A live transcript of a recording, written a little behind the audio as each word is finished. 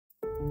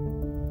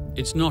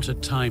It's not a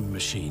time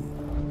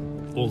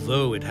machine,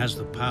 although it has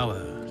the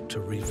power to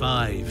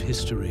revive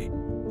history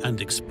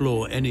and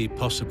explore any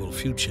possible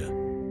future.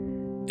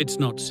 It's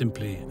not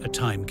simply a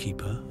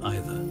timekeeper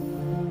either.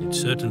 It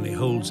certainly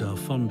holds our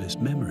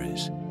fondest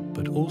memories,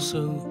 but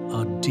also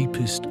our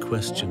deepest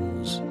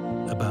questions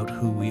about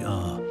who we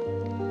are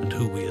and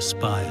who we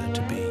aspire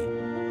to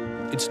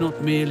be. It's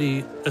not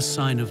merely a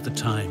sign of the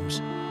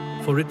times,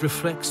 for it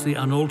reflects the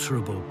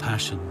unalterable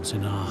passions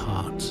in our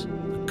hearts,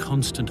 the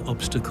constant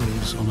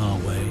obstacles on our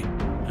way,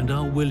 and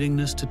our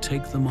willingness to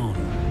take them on,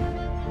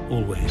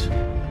 always.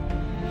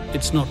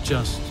 It's not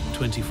just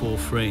 24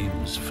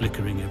 frames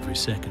flickering every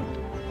second.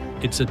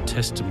 It's a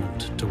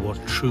testament to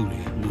what truly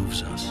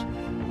moves us.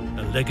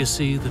 A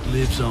legacy that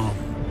lives on,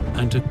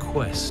 and a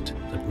quest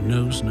that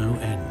knows no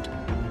end.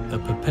 A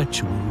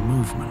perpetual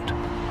movement.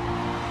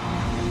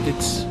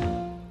 It's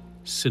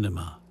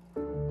cinema.